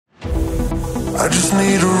just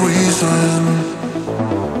need a reason.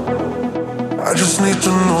 I just need to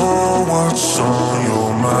know what's on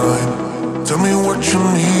your mind. Tell me what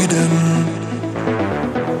you're needing.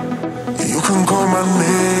 You can call my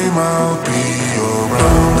name, I'll be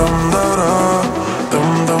around. Dum da da, dum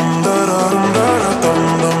dum da da, dum da da, dum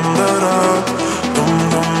dum da da, dum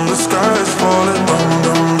dum. The sky is falling. Dum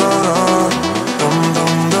dum da da, dum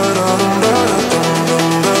dum da da, dum da da, dum dum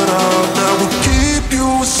da da. That will keep you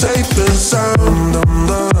safe and sound. Dum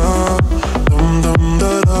da da, dum dum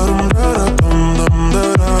da da, dum da da, dum dum da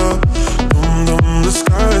da, dum dum. The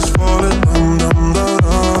sky is falling. Dum dum da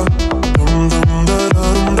da, dum dum da da,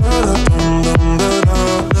 dum da da, dum dum da da.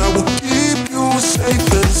 That will keep you safe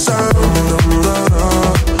and sound. Dum da da,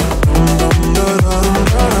 dum dum da da, dum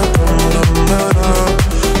da da, dum dum da da,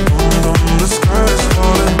 dum dum. The sky is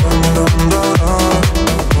falling. Dum dum da da,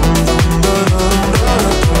 dum dum da da, dum da da,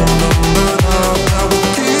 dum dum da da. That will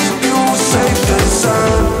keep you safe and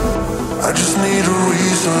sound. I just need a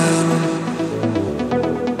reason.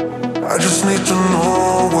 I just need to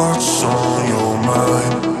know what's on your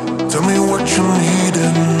mind. Tell me what you're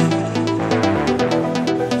needing.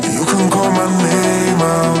 You can call my name,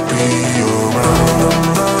 I'll be around. Dum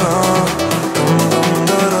da da, dum dum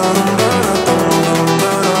da da, dum da da, dum dum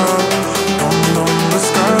da da, dum dum. The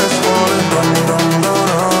sky is falling. Dum dum da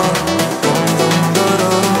da, dum dum da da,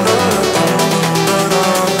 dum da da, dum dum da da.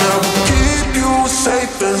 That will keep you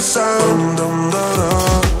safe and sound. Dum da da,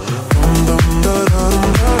 dum dum da da,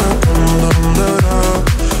 dum da da, dum dum da da,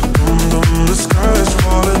 dum dum. The sky is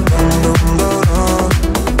falling. Dum dum da da,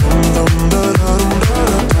 dum dum da da, dum da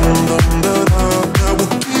da, dum dum da da. That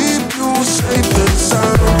will keep you safe and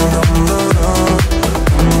sound. Dum da da,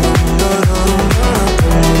 dum dum da da, dum da da,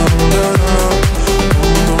 dum dum da da,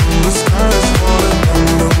 dum dum. The sky is falling. Dum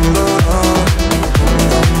dum da da, dum dum da da,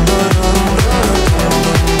 dum da da, dum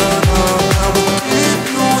dum da da. That will keep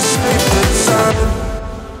you safe and sound.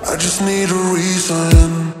 I just need a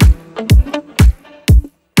reason.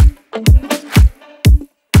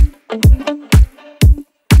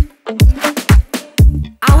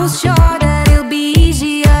 I was sure that it'll be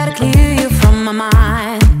easier to clear you from my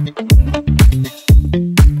mind.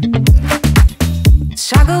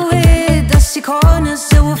 Struggle with dusty corners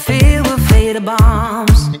that will fill with fatal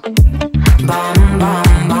bombs. Bomb,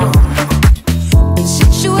 bomb, bomb.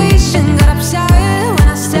 Situation got upset when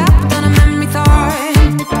I stepped on a memory thorn.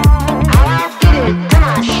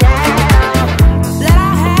 Let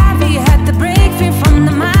out heavy, had to break free from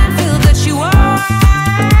the minefield that you are.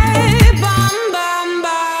 Bomb, bomb,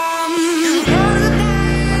 bomb.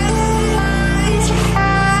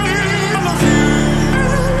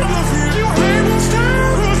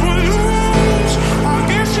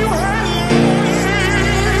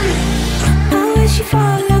 I wish you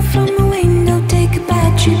fall off from a window, take a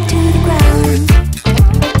bad trip to